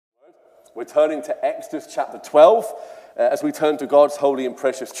We're turning to Exodus chapter 12 as we turn to God's holy and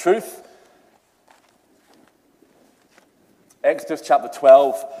precious truth. Exodus chapter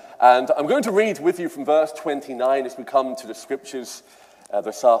 12, and I'm going to read with you from verse 29 as we come to the scriptures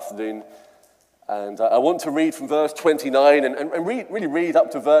this afternoon. And I want to read from verse 29 and really read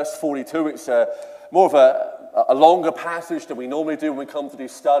up to verse 42. It's more of a longer passage than we normally do when we come to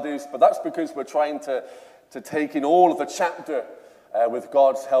these studies, but that's because we're trying to take in all of the chapter with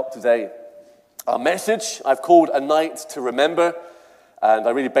God's help today. Our message I've called A Night to Remember, and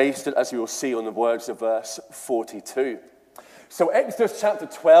I really based it, as you will see, on the words of verse 42. So Exodus chapter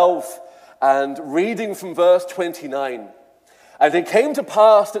 12, and reading from verse 29. And it came to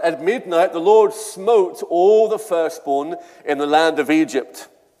pass that at midnight the Lord smote all the firstborn in the land of Egypt,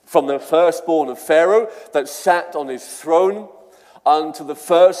 from the firstborn of Pharaoh that sat on his throne, unto the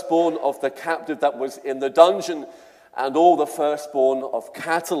firstborn of the captive that was in the dungeon, and all the firstborn of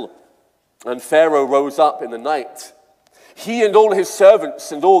cattle. And Pharaoh rose up in the night, he and all his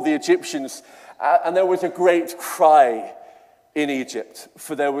servants and all the Egyptians, and there was a great cry in Egypt,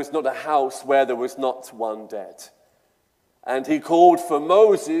 for there was not a house where there was not one dead. And he called for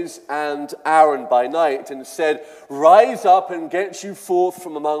Moses and Aaron by night and said, Rise up and get you forth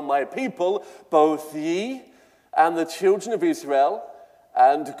from among my people, both ye and the children of Israel,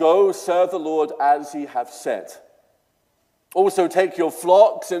 and go serve the Lord as ye have said. Also take your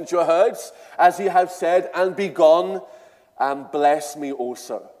flocks and your herds, as ye have said, and be gone, and bless me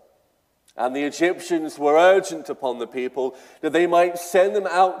also. And the Egyptians were urgent upon the people, that they might send them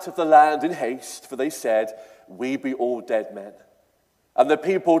out of the land in haste, for they said, We be all dead men. And the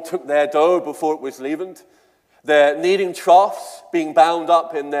people took their dough before it was leavened, their kneading troughs being bound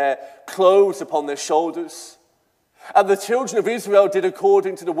up in their clothes upon their shoulders. And the children of Israel did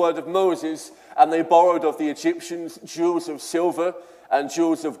according to the word of Moses, and they borrowed of the Egyptians jewels of silver and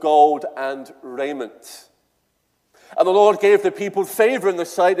jewels of gold and raiment. And the Lord gave the people favor in the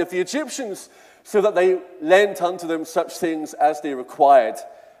sight of the Egyptians, so that they lent unto them such things as they required,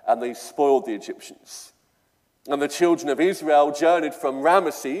 and they spoiled the Egyptians. And the children of Israel journeyed from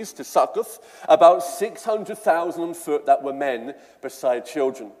Ramesses to Succoth, about 600,000 on foot that were men beside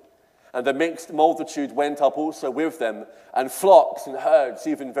children. And a mixed multitude went up also with them, and flocks and herds,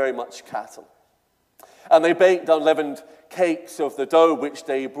 even very much cattle. And they baked unleavened cakes of the dough which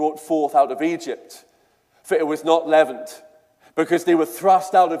they brought forth out of Egypt, for it was not leavened, because they were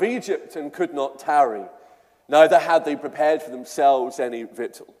thrust out of Egypt and could not tarry, neither had they prepared for themselves any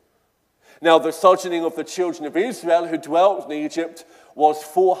victual. Now the sojourning of the children of Israel who dwelt in Egypt was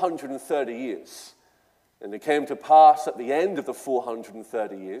 430 years. And it came to pass at the end of the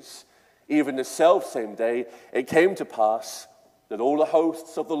 430 years, even the selfsame day, it came to pass that all the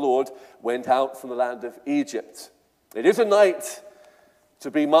hosts of the Lord went out from the land of Egypt. It is a night to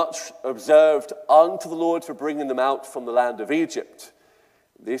be much observed unto the Lord for bringing them out from the land of Egypt.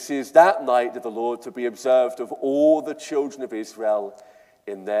 This is that night of the Lord to be observed of all the children of Israel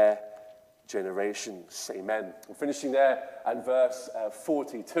in their generations. Amen. We're finishing there at verse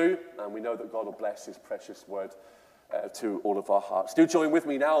 42, and we know that God will bless his precious word to all of our hearts. Do join with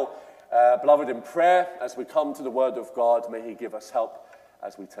me now, beloved, in prayer as we come to the word of God. May he give us help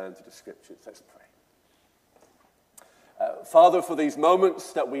as we turn to the scriptures. Let's pray. Father, for these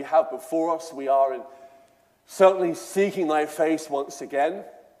moments that we have before us, we are certainly seeking thy face once again.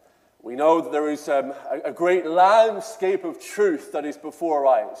 We know that there is a great landscape of truth that is before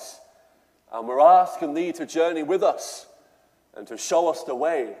our eyes. And we're asking thee to journey with us and to show us the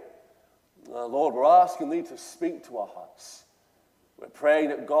way. Lord, we're asking thee to speak to our hearts. We're praying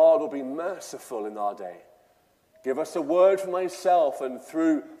that God will be merciful in our day. Give us a word from thyself, and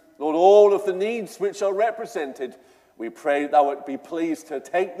through, Lord, all of the needs which are represented, we pray that thou would be pleased to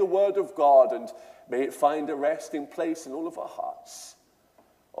take the word of God and may it find a resting place in all of our hearts.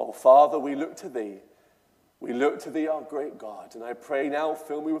 Oh, Father, we look to thee. We look to thee, our great God, and I pray now,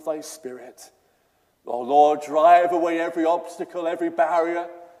 fill me with thy Spirit. Oh, Lord, drive away every obstacle, every barrier.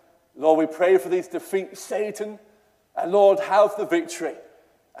 Lord, we pray for thee to defeat Satan, and Lord, have the victory,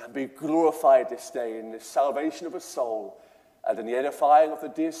 and be glorified this day in the salvation of a soul, and in the edifying of the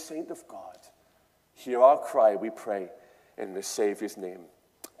dear saint of God. Hear our cry, we pray, in the Saviour's name.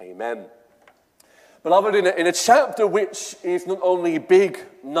 Amen. Beloved, in a chapter which is not only big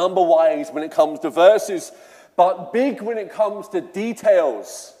number-wise when it comes to verses, but big when it comes to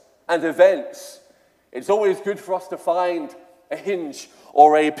details and events, it's always good for us to find a hinge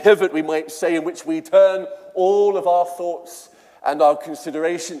or a pivot, we might say, in which we turn all of our thoughts and our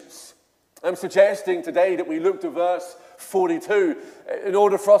considerations. I'm suggesting today that we look to verse 42 in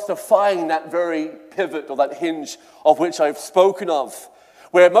order for us to find that very pivot or that hinge of which I've spoken of.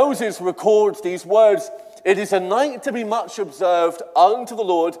 where Moses records these words, "It is a night to be much observed unto the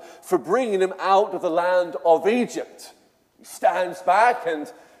Lord for bringing him out of the land of Egypt." He stands back,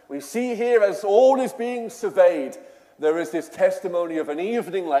 and we see here, as all is being surveyed, there is this testimony of an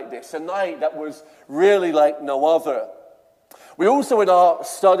evening like this, a night that was really like no other. We also in our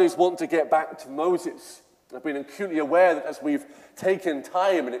studies want to get back to Moses. I've been acutely aware that as we've taken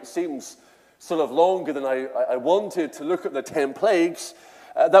time, and it seems sort of longer than I wanted, to look at the 10 plagues,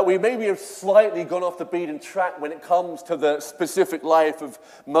 that we maybe have slightly gone off the beaten track when it comes to the specific life of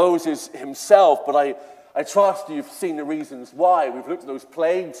Moses himself. But I trust you've seen the reasons why. We've looked at those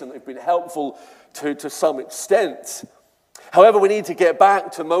plagues, and they've been helpful to some extent. However, we need to get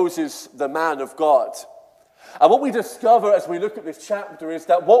back to Moses, the man of God. And what we discover as we look at this chapter is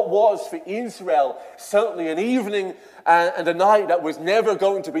that what was for Israel certainly an evening and a night that was never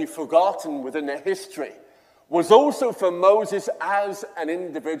going to be forgotten within their history was also for Moses as an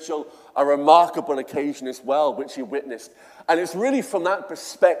individual a remarkable occasion as well, which he witnessed. And it's really from that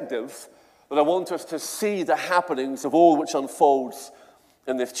perspective that I want us to see the happenings of all which unfolds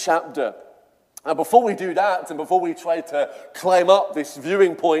in this chapter. And before we do that, and before we try to climb up this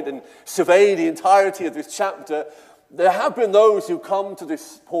viewing point and survey the entirety of this chapter, there have been those who come to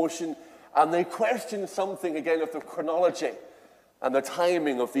this portion and they question something again of the chronology and the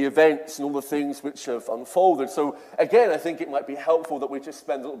timing of the events and all the things which have unfolded. So again, I think it might be helpful that we just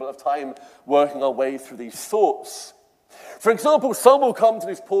spend a little bit of time working our way through these thoughts. For example, some will come to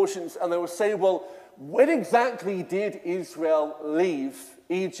these portions and they will say, well, when exactly did Israel leave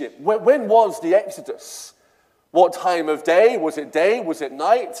Egypt? When was the Exodus? What time of day? Was it day? Was it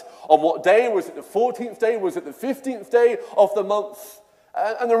night? On what day? Was it the 14th day? Was it the 15th day of the month?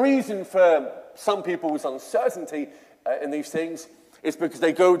 And the reason for some people's uncertainty in these things is because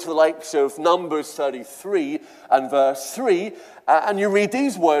they go to the likes of Numbers 33 and verse 3, and you read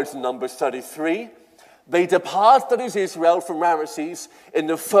these words in Numbers 33. They depart, that is Israel, from Ramesses in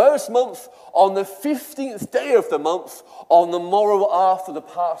the first month, on the 15th day of the month, on the morrow after the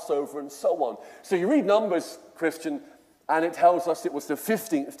Passover, and so on. So you read Numbers, Christian, and it tells us it was the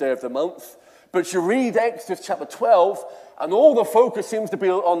 15th day of the month. But you read Exodus chapter 12, and all the focus seems to be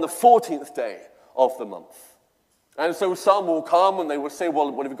on the 14th day of the month. And so some will come and they will say,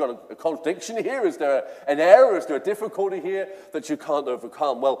 well, have you got a contradiction here? Is there an error? Is there a difficulty here that you can't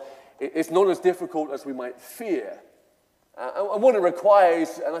overcome? Well, it's not as difficult as we might fear. And what it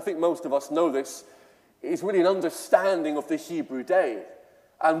requires, and I think most of us know this, is really an understanding of the Hebrew day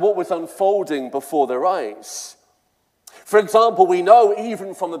and what was unfolding before their eyes. For example, we know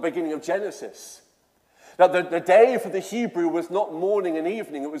even from the beginning of Genesis that the day for the Hebrew was not morning and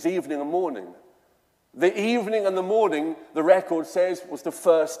evening, it was evening and morning. The evening and the morning, the record says, was the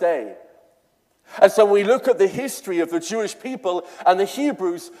first day. And so when we look at the history of the Jewish people and the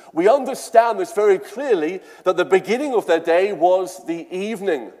Hebrews, we understand this very clearly, that the beginning of their day was the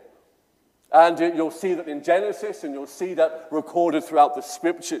evening. And you'll see that in Genesis, and you'll see that recorded throughout the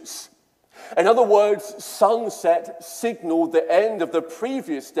scriptures. In other words, sunset signaled the end of the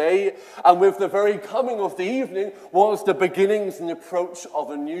previous day, and with the very coming of the evening was the beginnings and approach of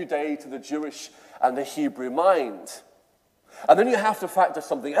a new day to the Jewish and the Hebrew mind. And then you have to factor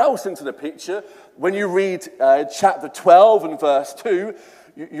something else into the picture. When you read chapter 12 and verse 2,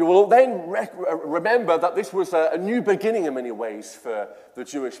 you will then remember that this was a new beginning in many ways for the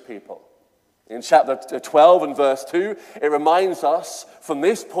Jewish people. In chapter 12 and verse 2, it reminds us from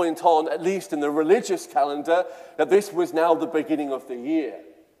this point on, at least in the religious calendar, that this was now the beginning of the year.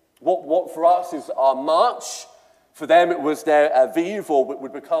 What for us is our March, for them it was their Aviv, or what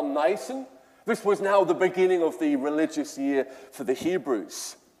would become Nisan. This was now the beginning of the religious year for the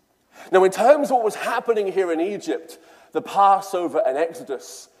Hebrews. Now, in terms of what was happening here in Egypt, the Passover and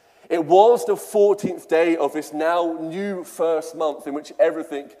Exodus, it was the 14th day of this now new first month in which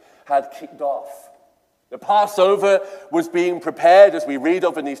everything had kicked off. The Passover was being prepared, as we read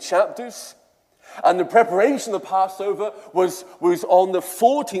of in these chapters, and the preparation of the Passover was on the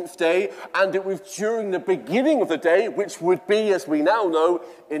 14th day, and it was during the beginning of the day, which would be, as we now know,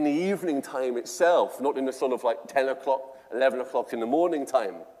 in the evening time itself, not in the sort of like 10 o'clock, 11 o'clock in the morning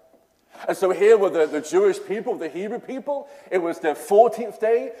time. And so here were the Jewish people, the Hebrew people. It was the 14th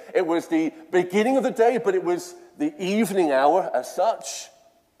day. It was the beginning of the day, but it was the evening hour as such.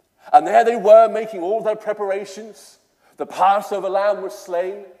 And there they were making all their preparations. The Passover lamb was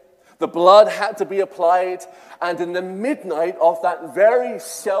slain. The blood had to be applied. And in the midnight of that very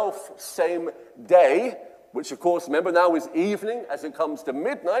same day, which of course, remember now is evening as it comes to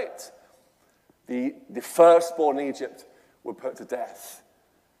midnight, the firstborn in Egypt were put to death.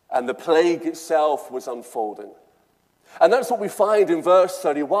 And the plague itself was unfolding. And that's what we find in verse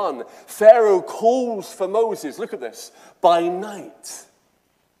 31. Pharaoh calls for Moses, look at this, by night.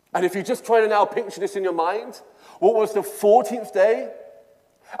 And if you just try to now picture this in your mind, what was the 14th day?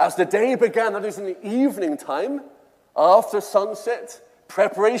 As the day began, that is in the evening time, after sunset,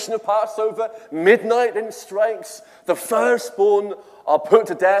 preparation of Passover, midnight then strikes, the firstborn are put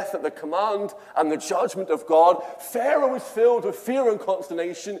to death at the command and the judgment of God. Pharaoh is filled with fear and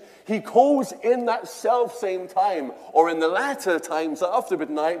consternation. He calls in that self-same time, or in the latter times after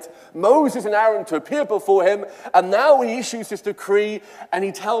midnight, Moses and Aaron to appear before him, and now he issues this decree, and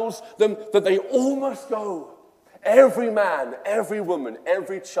he tells them that they all must go. Every man, every woman,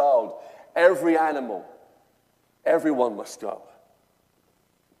 every child, every animal, everyone must go.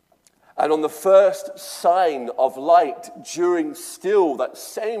 And on the first sign of light during still that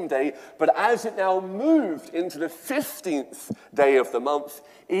same day, but as it now moved into the 15th day of the month,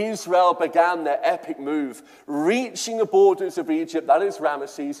 Israel began their epic move, reaching the borders of Egypt, that is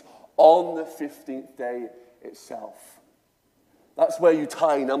Ramesses, on the 15th day itself. That's where you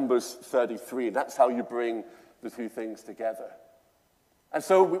tie Numbers 33. That's how you bring the two things together. And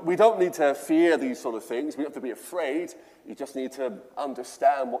so we don't need to fear these sort of things. We don't have to be afraid. You just need to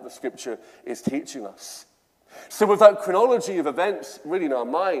understand what the Scripture is teaching us. So with that chronology of events really in our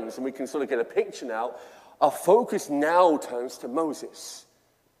minds, and we can sort of get a picture now, our focus now turns to Moses.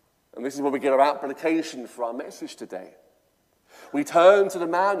 And this is where we get our application for our message today. We turn to the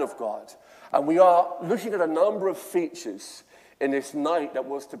man of God, and we are looking at a number of features in this night that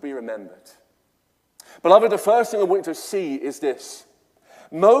was to be remembered. Beloved, the first thing I want you to see is this.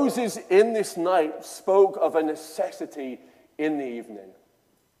 Moses in this night spoke of a necessity in the evening.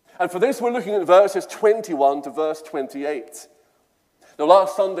 And for this we're looking at verses 21 to verse 28. Now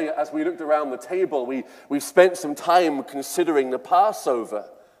last Sunday as we looked around the table we spent some time considering the Passover.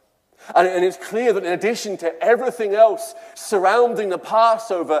 And it's clear that in addition to everything else surrounding the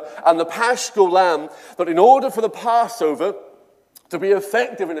Passover and the Paschal lamb, that in order for the Passover to be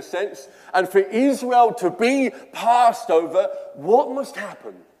effective in a sense, and for Israel to be passed over, what must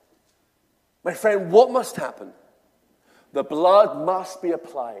happen? My friend, what must happen? The blood must be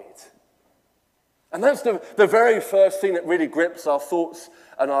applied. And that's the very first thing that really grips our thoughts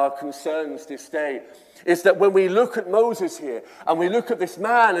and our concerns this day, is that when we look at Moses here, and we look at this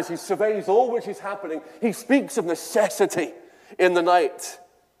man as he surveys all which is happening, he speaks of necessity in the night.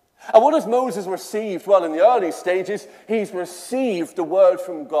 And what has Moses received? Well, in the early stages, he's received the word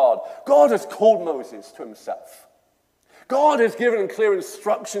from God. God has called Moses to himself. God has given clear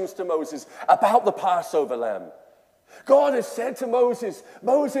instructions to Moses about the Passover lamb. God has said to Moses,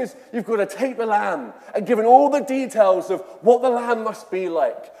 Moses, you've got to take the lamb, and given all the details of what the lamb must be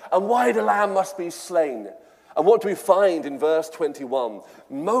like and why the lamb must be slain. And what do we find in verse 21?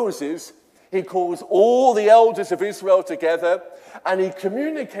 Moses, he calls all the elders of Israel together, and he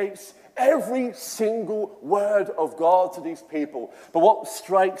communicates every single word of God to these people. But what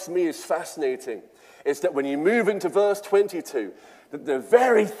strikes me as fascinating is that when you move into verse 22, that the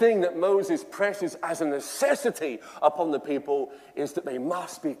very thing that Moses presses as a necessity upon the people is that they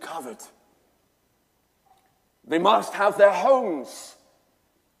must be covered. They must have their homes.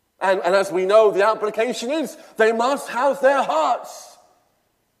 And as we know, the application is they must have their hearts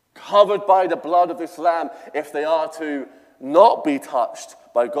covered by the blood of this lamb if they are to not be touched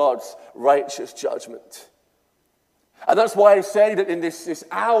by God's righteous judgment. And that's why I say that in this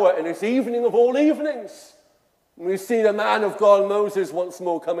hour, in this evening of all evenings, we see the man of God, Moses, once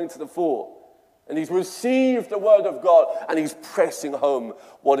more coming to the fore. And he's received the word of God, and he's pressing home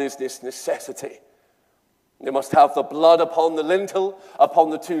what is this necessity. They must have the blood upon the lintel, upon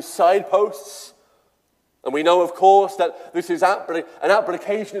the two side posts. And we know, of course, that this is an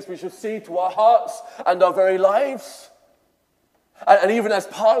application, as we shall see, to our hearts and our very lives. And even as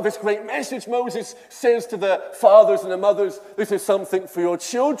part of this great message, Moses says to the fathers and the mothers, this is something for your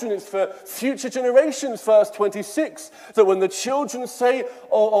children, it's for future generations, verse 26. That when the children say,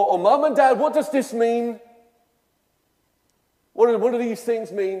 oh, Mom and Dad, what does this mean? What do these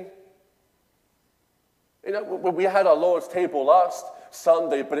things mean? You know, we had our Lord's table last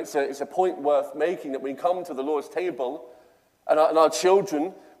Sunday, but it's a point worth making that we come to the Lord's table and our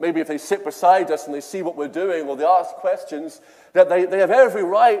children, maybe if they sit beside us and they see what we're doing or they ask questions, that they have every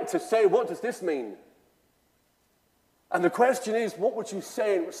right to say, what does this mean? And the question is, what would you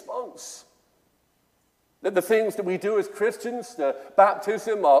say in response? That the things that we do as Christians, the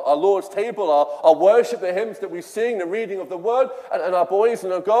baptism, our Lord's table, our worship, the hymns that we sing, the reading of the word, and our boys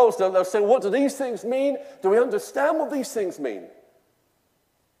and our girls, they'll say, what do these things mean? Do we understand what these things mean?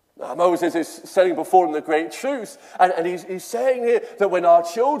 Now, Moses is setting before them the great truth, and he's saying here that when our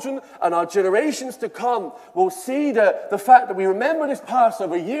children and our generations to come will see the fact that we remember this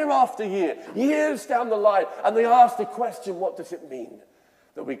Passover year after year, years down the line, and they ask the question, what does it mean?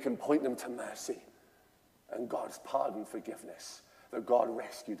 That we can point them to mercy and God's pardon, forgiveness, that God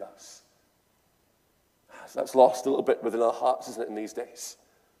rescued us. That's lost a little bit within our hearts, isn't it, in these days?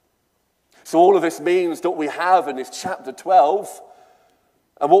 So all of this means that we have in this chapter 12,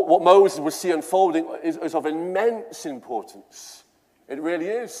 and what Moses will see unfolding is of immense importance. It really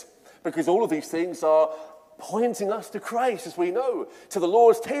is. Because all of these things are pointing us to Christ, as we know, to the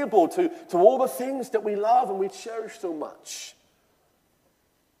Lord's table, to all the things that we love and we cherish so much.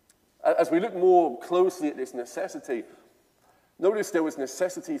 As we look more closely at this necessity, notice there was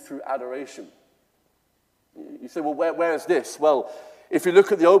necessity through adoration. You say, well, where is this? Well, if you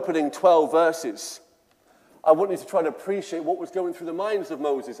look at the opening 12 verses, I want you to try to appreciate what was going through the minds of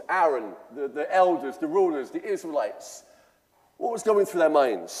Moses, Aaron, the elders, the rulers, the Israelites. What was going through their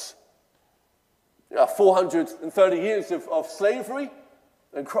minds? 430 years of slavery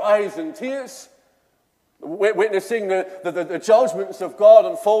and cries and tears, witnessing the judgments of God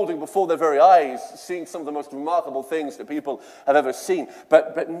unfolding before their very eyes, seeing some of the most remarkable things that people have ever seen.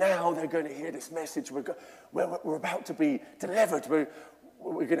 But now they're going to hear this message. We're about to be delivered.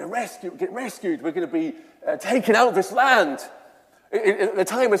 We're going to get rescued. We're going to be taken out of this land. The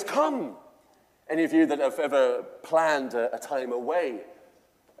time has come. Any of you that have ever planned a time away,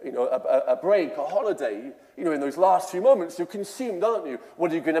 a break, a holiday, in those last few moments, you're consumed, aren't you?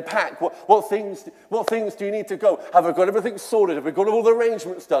 What are you going to pack? What things do you need to go? Have I got everything sorted? Have I got all the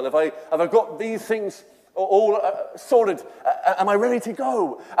arrangements done? Have I got these things all sorted? Am I ready to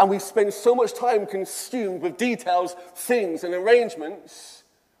go? And we spend so much time consumed with details, things, and arrangements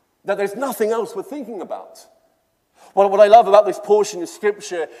that there's nothing else we're thinking about. Well, what I love about this portion of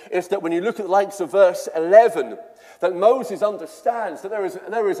Scripture is that when you look at the likes of verse 11, that Moses understands that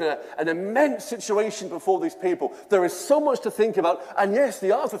there is an immense situation before these people. There is so much to think about, and yes,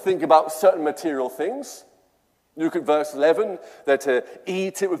 they are to think about certain material things. Look at verse 11, they're to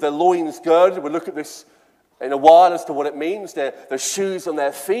eat it with their loins girded. We'll look at this in a while as to what it means, their shoes on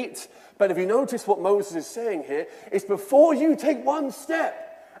their feet. But if you notice what Moses is saying here, is before you take one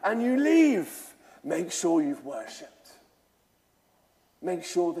step and you leave, make sure you've worshipped. Make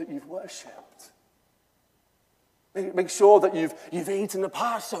sure that you've worshipped. Make sure that you've eaten the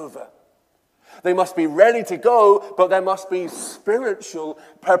Passover. They must be ready to go, but there must be spiritual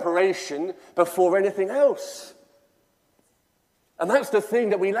preparation before anything else. And that's the thing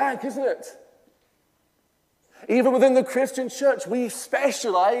that we lack, isn't it? Even within the Christian church, we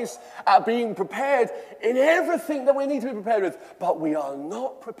specialize at being prepared in everything that we need to be prepared with, but we are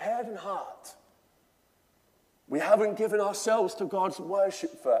not prepared in heart. We haven't given ourselves to God's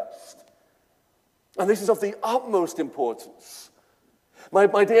worship first. And this is of the utmost importance.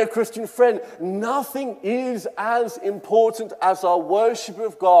 My dear Christian friend, nothing is as important as our worship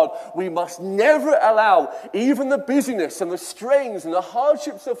of God. We must never allow even the busyness and the strains and the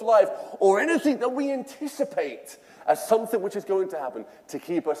hardships of life or anything that we anticipate as something which is going to happen to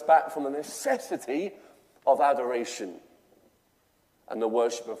keep us back from the necessity of adoration and the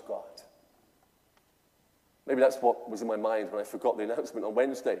worship of God. Maybe that's what was in my mind when I forgot the announcement on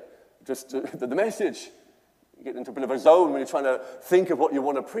Wednesday. Just the message. You get into a bit of a zone when you're trying to think of what you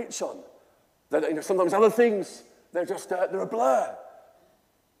want to preach on. That, sometimes other things, they're a blur.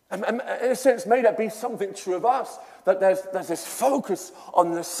 And in a sense, may that be something true of us, that there's this focus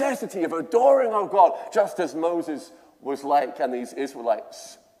on the necessity of adoring our God, just as Moses was like and these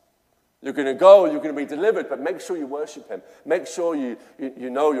Israelites. You're going to go, you're going to be delivered, but make sure you worship him. Make sure you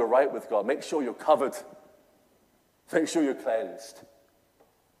know you're right with God. Make sure you're covered. Make sure you're cleansed.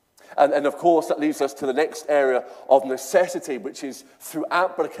 And of course, that leads us to the next area of necessity, which is through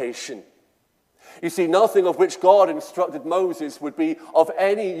application. You see, nothing of which God instructed Moses would be of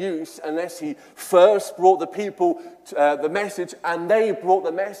any use unless he first brought the people the message and they brought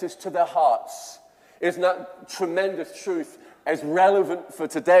the message to their hearts. Isn't that tremendous truth as relevant for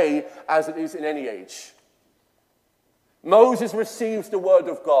today as it is in any age? Moses receives the word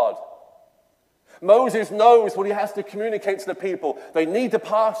of God. Moses knows what he has to communicate to the people. They need the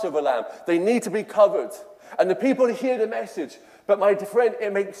Passover lamb. They need to be covered. And the people hear the message. But my dear friend,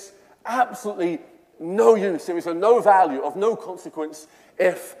 it makes absolutely no use. There is of no value, of no consequence,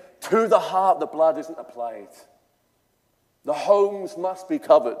 if to the heart the blood isn't applied. The homes must be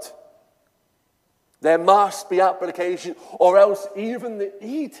covered. There must be application, or else even the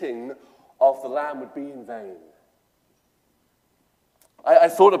eating of the lamb would be in vain. I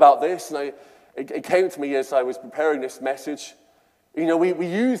thought about this, and it came to me as I was preparing this message. You know, we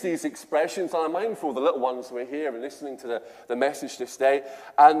use these expressions, and I'm mindful of the little ones who are here and listening to the message this day,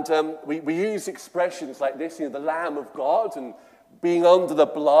 and we use expressions like this, you know, the Lamb of God, and being under the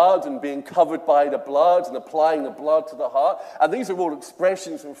blood, and being covered by the blood, and applying the blood to the heart. And these are all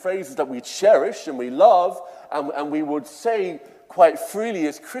expressions and phrases that we cherish and we love, and we would say quite freely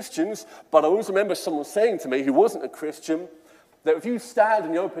as Christians. But I always remember someone saying to me, who wasn't a Christian, that if you stand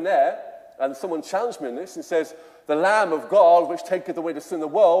in the open air, and someone challenged me on this and says, the Lamb of God, which taketh away the sin of the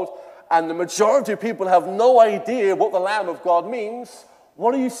world, and the majority of people have no idea what the Lamb of God means,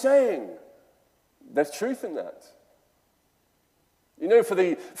 what are you saying? There's truth in that. You know, for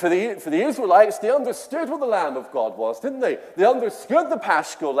the Israelites, they understood what the Lamb of God was, didn't they? They understood the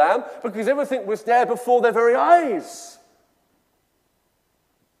Paschal Lamb because everything was there before their very eyes.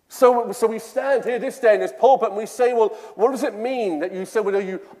 So we stand here this day in this pulpit and we say, well, what does it mean that you say, well, are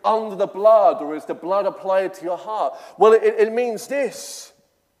you under the blood, or is the blood applied to your heart? Well, it means this.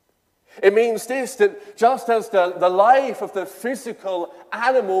 It means this, that just as the life of the physical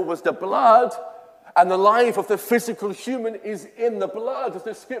animal was the blood, and the life of the physical human is in the blood, as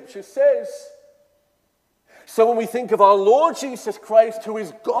the scripture says. So when we think of our Lord Jesus Christ, who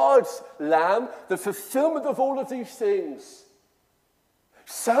is God's Lamb, the fulfillment of all of these things,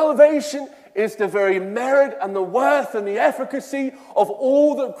 salvation is the very merit and the worth and the efficacy of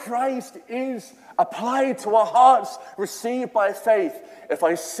all that Christ is applied to our hearts, received by faith. If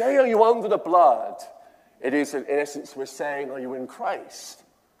I say, are you under the blood? It is, in essence, we're saying, are you in Christ?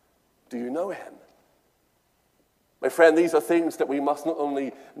 Do you know him? My friend, these are things that we must not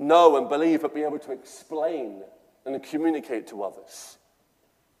only know and believe, but be able to explain and communicate to others.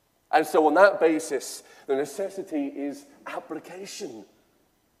 And so on that basis, the necessity is application.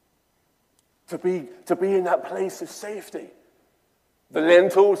 To be in that place of safety. The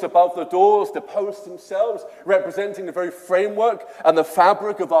lintels above the doors, the posts themselves, representing the very framework and the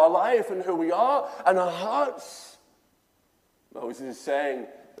fabric of our life and who we are and our hearts. Moses is saying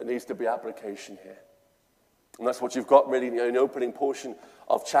there needs to be application here. And that's what you've got really in the opening portion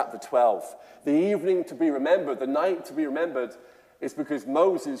of chapter 12. The evening to be remembered, the night to be remembered, is because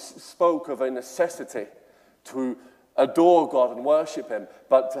Moses spoke of a necessity to adore God and worship him,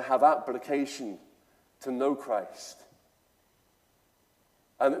 but to have application to know Christ.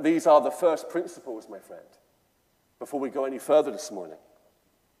 And these are the first principles, my friend, before we go any further this morning.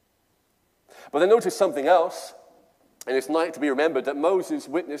 But then notice something else, and it's night to be remembered, that Moses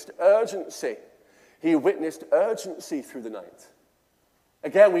witnessed urgency. He witnessed urgency through the night.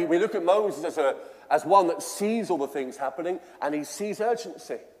 Again, we look at Moses as one that sees all the things happening, and he sees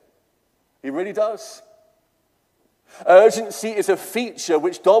urgency. He really does. Urgency is a feature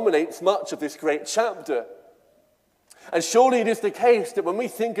which dominates much of this great chapter. And surely it is the case that when we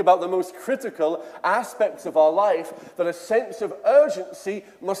think about the most critical aspects of our life, that a sense of urgency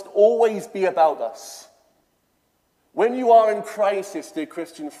must always be about us. When you are in crisis, dear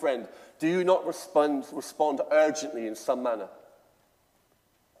Christian friend, do you not respond urgently in some manner?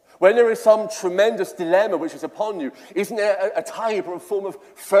 When there is some tremendous dilemma which is upon you, isn't there a type or a form of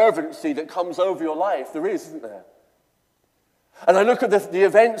fervency that comes over your life? There is, isn't there? And I look at the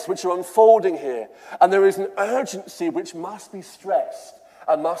events which are unfolding here, and there is an urgency which must be stressed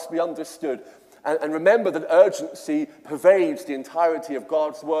and must be understood. And remember that urgency pervades the entirety of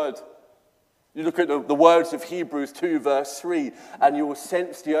God's word. You look at the words of Hebrews 2, verse 3, and you will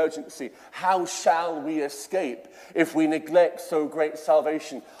sense the urgency. How shall we escape if we neglect so great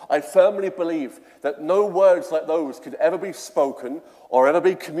salvation? I firmly believe that no words like those could ever be spoken or ever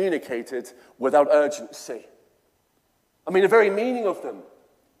be communicated without urgency. I mean, the very meaning of them.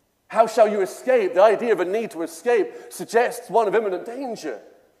 How shall you escape? The idea of a need to escape suggests one of imminent danger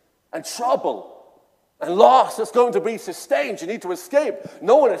and trouble and loss that's going to be sustained. You need to escape.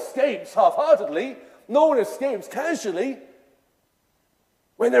 No one escapes half-heartedly. No one escapes casually.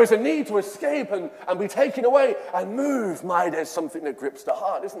 When there is a need to escape and be taken away and move, there's something that grips the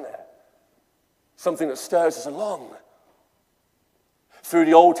heart, isn't there? Something that stirs us along. Through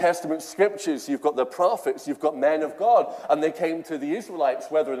the Old Testament scriptures, you've got the prophets, you've got men of God, and they came to the Israelites,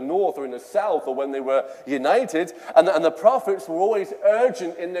 whether in the north or in the south, or when they were united, and the prophets were always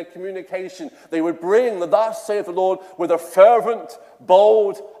urgent in their communication. They would bring the thus saith the Lord with a fervent,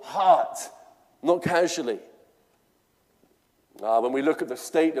 bold heart, not casually. When we look at the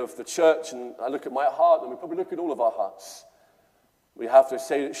state of the church, and I look at my heart, and we probably look at all of our hearts, we have to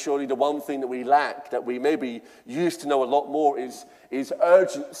say that surely the one thing that we lack, that we maybe used to know a lot more, is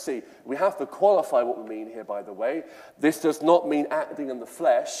urgency. We have to qualify what we mean here, by the way. This does not mean acting in the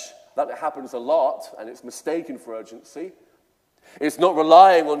flesh. That happens a lot, and it's mistaken for urgency. It's not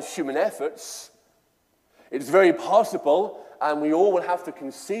relying on human efforts. It's very possible, and we all will have to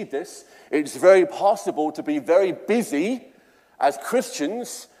concede this, it's very possible to be very busy as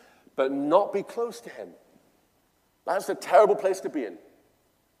Christians, but not be close to him. That's a terrible place to be in.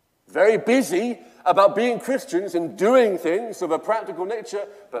 Very busy about being Christians and doing things of a practical nature,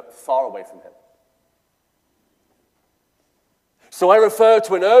 but far away from him. So I refer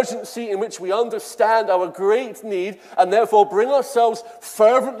to an urgency in which we understand our great need and therefore bring ourselves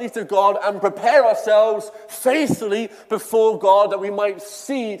fervently to God and prepare ourselves faithfully before God that we might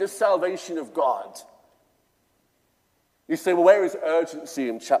see the salvation of God. You say, well, where is urgency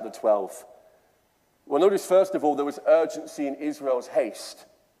in chapter 12? Well, notice first of all, there was urgency in Israel's haste.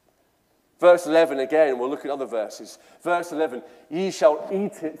 Verse 11 again, we'll look at other verses. Verse 11, ye shall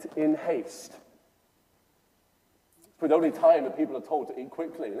eat it in haste. It's the only time that people are told to eat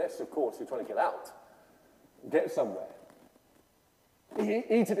quickly, unless, of course, you're trying to get out, get somewhere.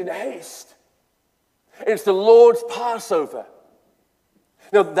 Eat it in haste. It's the Lord's Passover.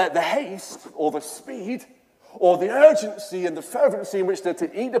 Now, the haste, or the speed, or the urgency and the fervency in which they're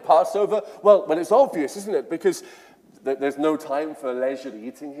to eat the Passover, well, it's obvious, isn't it? Because there's no time for leisurely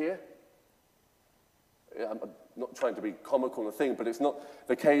eating here. I'm not trying to be comical or thing, but it's not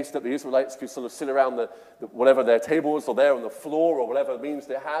the case that the Israelites could sort of sit around whatever their tables or there on the floor or whatever means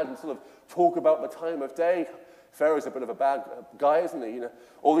they had and sort of talk about the time of day. Pharaoh's a bit of a bad guy, isn't he?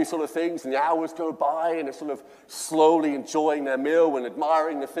 All these sort of things, and the hours go by, and they're sort of slowly enjoying their meal and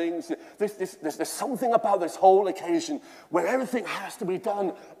admiring the things. There's something about this whole occasion where everything has to be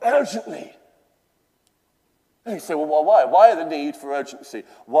done urgently. And you say, well, why? Why the need for urgency?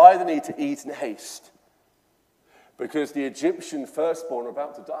 Why the need to eat in haste? Because the Egyptian firstborn are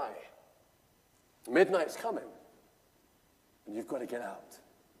about to die. Midnight's coming. And you've got to get out.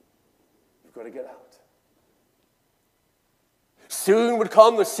 You've got to get out. Soon would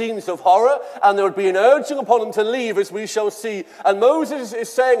come the scenes of horror, and there would be an urging upon them to leave, as we shall see. And Moses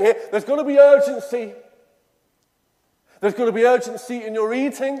is saying here, there's going to be urgency. There's going to be urgency in your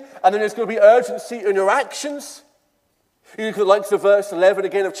eating, and then there's going to be urgency in your actions. You look at the likes of verse 11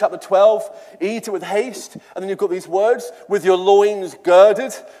 again of chapter 12, eat it with haste, and then you've got these words, with your loins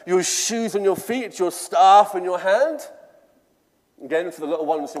girded, your shoes on your feet, your staff in your hand. Again, for the little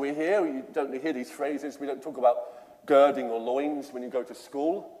ones who are here, you don't hear these phrases, we don't talk about girding your loins when you go to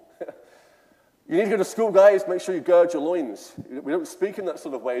school. You need to go to school, guys, make sure you gird your loins. We don't speak in that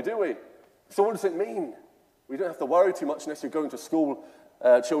sort of way, do we? So what does it mean? We don't have to worry too much unless you're going to school,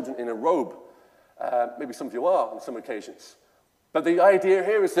 children in a robe. Maybe some of you are on some occasions. But the idea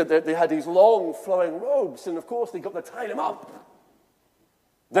here is that they had these long flowing robes, and of course they got to tie them up.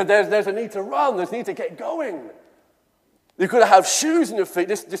 There's a need to run, there's a need to get going. You've got to have shoes in your feet.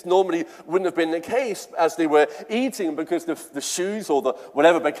 This normally wouldn't have been the case as they were eating, because the shoes, or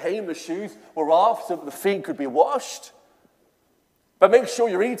whatever became the shoes, were off so that the feet could be washed. But make sure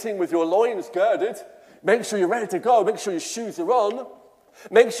you're eating with your loins girded. Make sure you're ready to go. Make sure your shoes are on.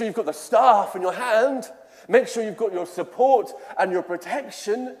 Make sure you've got the staff in your hand. Make sure you've got your support and your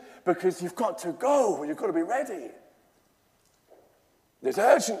protection, because you've got to go. You've got to be ready. There's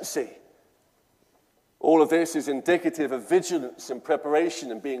urgency. All of this is indicative of vigilance and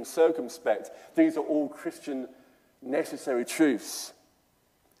preparation and being circumspect. These are all Christian necessary truths.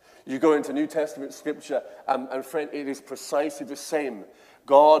 You go into New Testament scripture, and friend, it is precisely the same.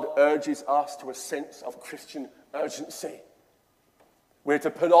 God urges us to a sense of Christian urgency. We're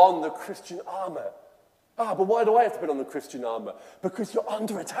to put on the Christian armor. But why do I have to put on the Christian armor? Because you're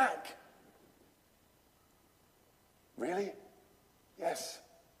under attack. Really? Yes,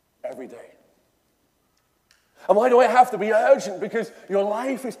 every day. And why do I have to be urgent? Because your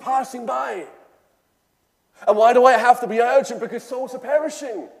life is passing by. And why do I have to be urgent? Because souls are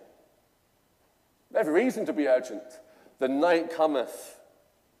perishing. Every reason to be urgent. The night cometh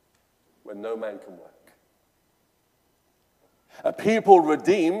when no man can work. A people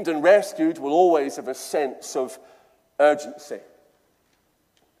redeemed and rescued will always have a sense of urgency.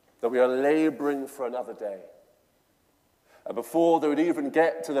 That we are laboring for another day. And before they would even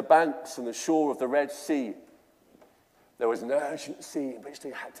get to the banks and the shore of the Red Sea, there was an urgency in which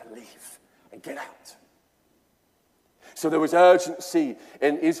they had to leave and get out. So there was urgency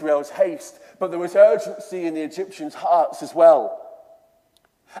in Israel's haste, but there was urgency in the Egyptians' hearts as well.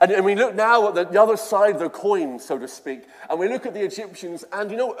 And we look now at the other side of the coin, so to speak, and we look at the Egyptians,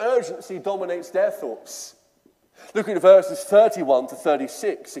 and urgency dominates their thoughts. Look at verses 31 to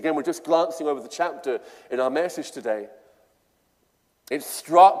 36. Again, we're just glancing over the chapter in our message today. It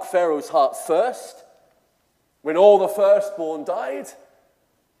struck Pharaoh's heart first, when all the firstborn died,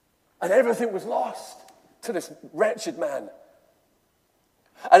 and everything was lost to this wretched man.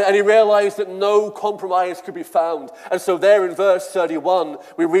 And he realized that no compromise could be found. And so there in verse 31,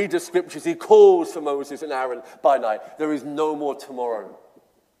 we read the scriptures. He calls for Moses and Aaron by night. There is no more tomorrow.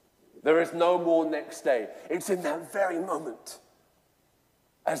 There is no more next day. It's in that very moment.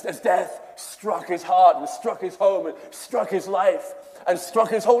 As death struck his heart and struck his home and struck his life and struck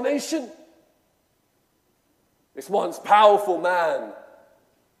his whole nation. This once powerful man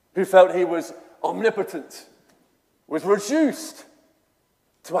who felt he was omnipotent was reduced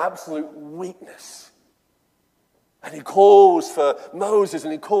to absolute weakness. And he calls for Moses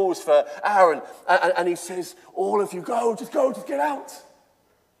and he calls for Aaron. And he says, all of you go, just get out.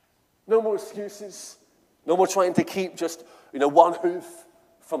 No more excuses. No more trying to keep just, one hoof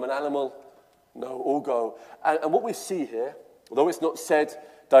from an animal. No, all go. And what we see here, although it's not said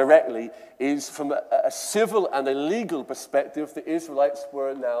directly, is from a civil and a legal perspective, the Israelites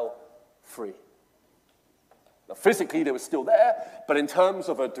were now free. Now, physically, they were still there, but in terms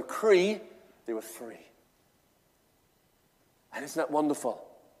of a decree, they were free. And isn't that wonderful?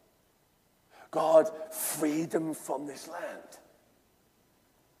 God freed them from this land.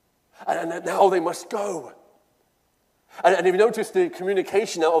 And now they must go. And if you notice the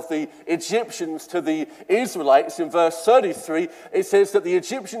communication out of the Egyptians to the Israelites in verse 33, it says that the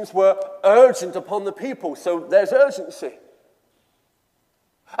Egyptians were urgent upon the people. So there's urgency.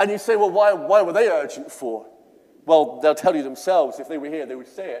 And you say, well, why were they urgent for? Well, they'll tell you themselves. If they were here, they would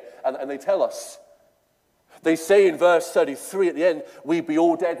say it. And they tell us. They say in verse 33 at the end, we be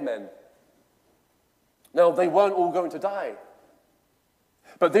all dead men. Now, they weren't all going to die.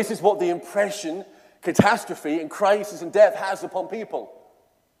 But this is what the impression, catastrophe, and crisis and death has upon people.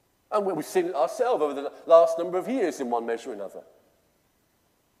 And we've seen it ourselves over the last number of years in one measure or another.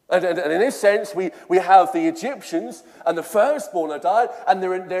 And in this sense, we have the Egyptians and the firstborn are died, and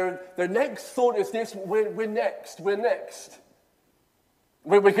their next thought is this: we're next. We're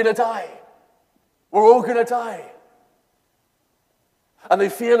going to die. We're all going to die. And they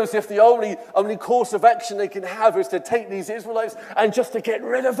feel as if the only course of action they can have is to take these Israelites and just to get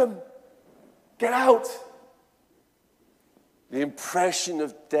rid of them. Get out. The impression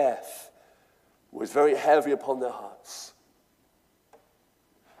of death was very heavy upon their hearts.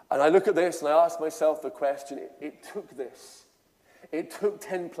 And I look at this and I ask myself the question, it took this. It took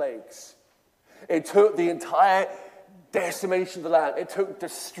 10 plagues. It took the entire decimation of the land. It took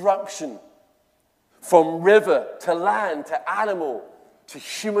destruction from river to land to animal to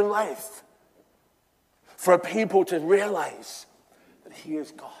human life for a people to realize that he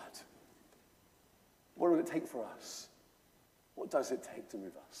is God. What would it take for us? What does it take to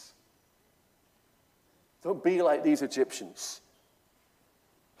move us? Don't be like these Egyptians.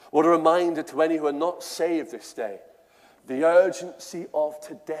 What a reminder to any who are not saved this day. The urgency of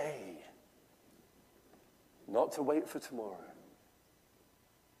today. Not to wait for tomorrow.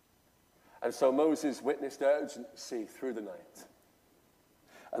 And so Moses witnessed urgency through the night.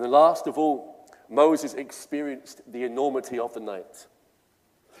 And then last of all, Moses experienced the enormity of the night.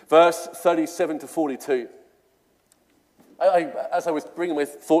 Verse 37 to 42. As I was bringing my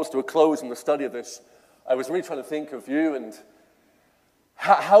thoughts to a close in the study of this, I was really trying to think of you and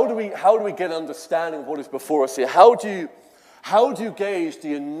how do we get an understanding of what is before us here? How do you gauge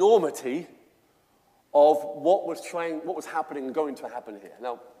the enormity of what was happening and going to happen here?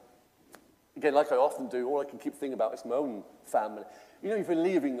 Now, again, like I often do, all I can keep thinking about is my own family. If you're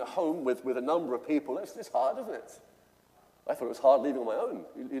leaving a home with a number of people, it's hard, isn't it? I thought it was hard leaving on my own.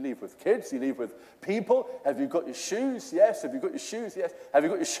 You leave with kids, you leave with people. Have you got your shoes? Yes. Have you got your shoes? Yes. Have you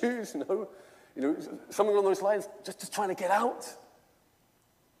got your shoes? No. Something along those lines, just trying to get out.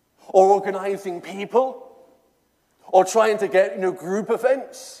 Or organizing people. Or trying to get, group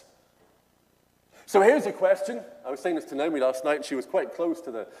events. So here's a question. I was saying this to Naomi last night, and she was quite close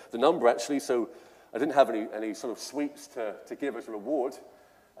to the number, actually, so I didn't have any sort of sweets to give as a reward.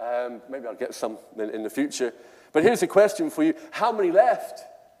 Maybe I'll get some in the future. But here's a question for you. How many left?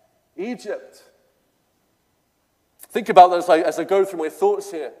 Egypt. Think about this as I go through my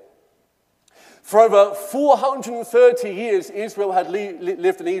thoughts here. For over 430 years, Israel had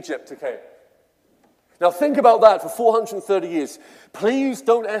lived in Egypt, okay? Now think about that for 430 years. Please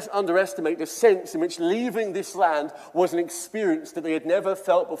don't underestimate the sense in which leaving this land was an experience that they had never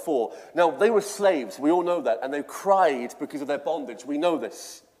felt before. Now, they were slaves, we all know that, and they cried because of their bondage. We know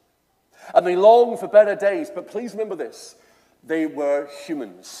this. And they longed for better days, but please remember this. They were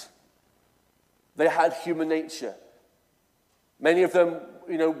humans. They had human nature. Many of them,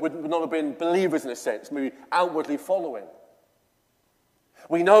 would not have been believers in a sense, maybe outwardly following.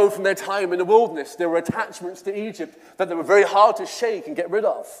 We know from their time in the wilderness, there were attachments to Egypt that they were very hard to shake and get rid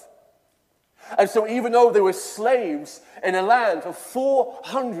of. And so even though they were slaves in a land for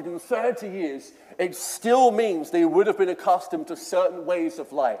 430 years, it still means they would have been accustomed to certain ways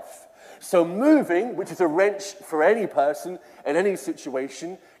of life. So moving, which is a wrench for any person in any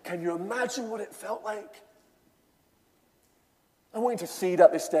situation, can you imagine what it felt like? I want you to see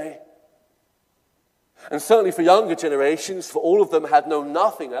that this day. And certainly for younger generations, for all of them had known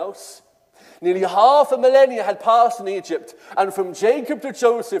nothing else. Nearly half a millennia had passed in Egypt, and from Jacob to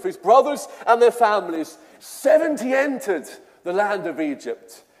Joseph, his brothers and their families, 70 entered the land of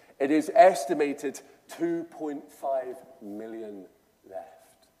Egypt. It is estimated 2.5 million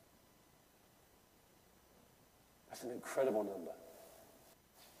left. That's an incredible number.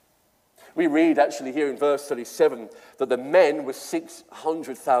 We read actually here in verse 37 that the men were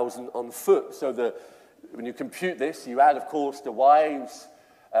 600,000 on foot. So when you compute this, you add, of course, the wives,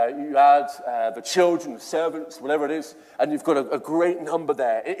 you add the children, the servants, whatever it is, and you've got a great number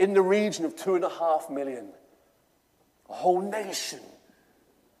there, in the region of 2.5 million. A whole nation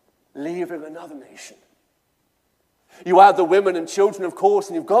leaving another nation. You add the women and children, of course,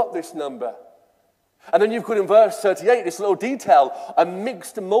 and you've got this number. And then you've got in verse 38, this little detail, a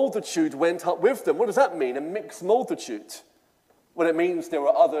mixed multitude went up with them. What does that mean, a mixed multitude? Well, it means there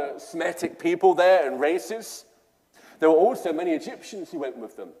were other Semitic people there and races. There were also many Egyptians who went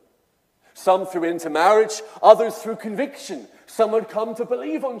with them. Some through intermarriage, others through conviction. Some had come to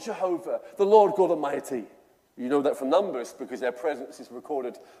believe on Jehovah, the Lord God Almighty. You know that from Numbers because their presence is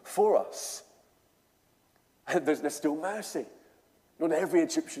recorded for us. And there's still mercy. Not every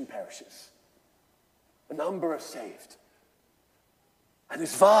Egyptian perishes. A number are saved. And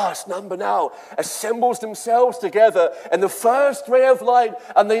this vast number now assembles themselves together in the first ray of light,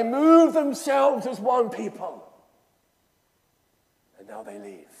 and they move themselves as one people. And now they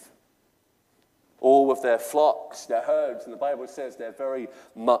leave. All with their flocks, their herds, and the Bible says they're very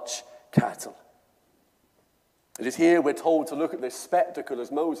much cattle. It is here we're told to look at this spectacle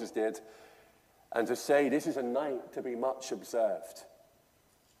as Moses did, and to say this is a night to be much observed.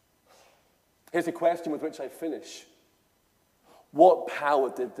 Here's a question with which I finish. What power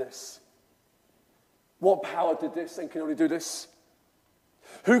did this? What power did this and can only do this?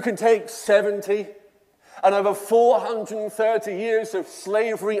 Who can take 70 and over 430 years of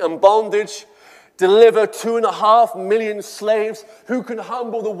slavery and bondage, deliver 2.5 million slaves? Who can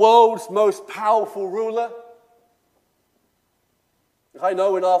humble the world's most powerful ruler? I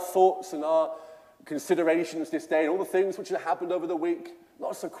know in our thoughts and our considerations this day and all the things which have happened over the week,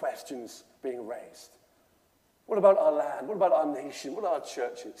 lots of questions being raised. What about our land? What about our nation? What about our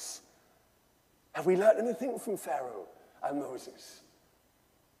churches? Have we learned anything from Pharaoh and Moses?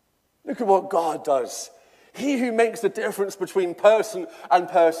 Look at what God does. He who makes the difference between person and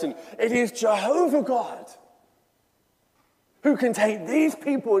person, it is Jehovah God who can take these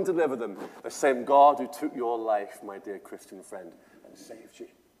people and deliver them. The same God who took your life, my dear Christian friend, and saved you.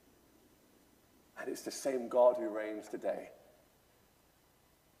 And it's the same God who reigns today.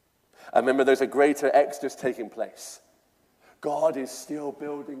 And remember, there's a greater exodus taking place. God is still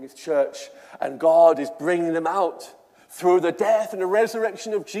building his church, and God is bringing them out through the death and the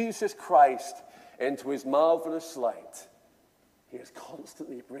resurrection of Jesus Christ into his marvelous light. He is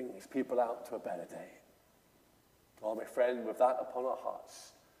constantly bringing his people out to a better day. Oh, my friend, with that upon our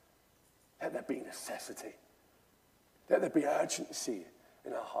hearts, let there be necessity. Let there be urgency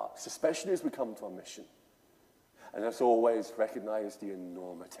in our hearts, especially as we come to our mission. And as always, recognize the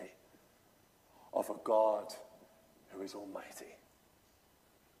enormity of a God who is almighty.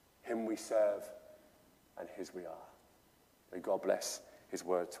 Him we serve, and his we are. May God bless his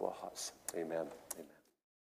word to our hearts. Amen. Amen.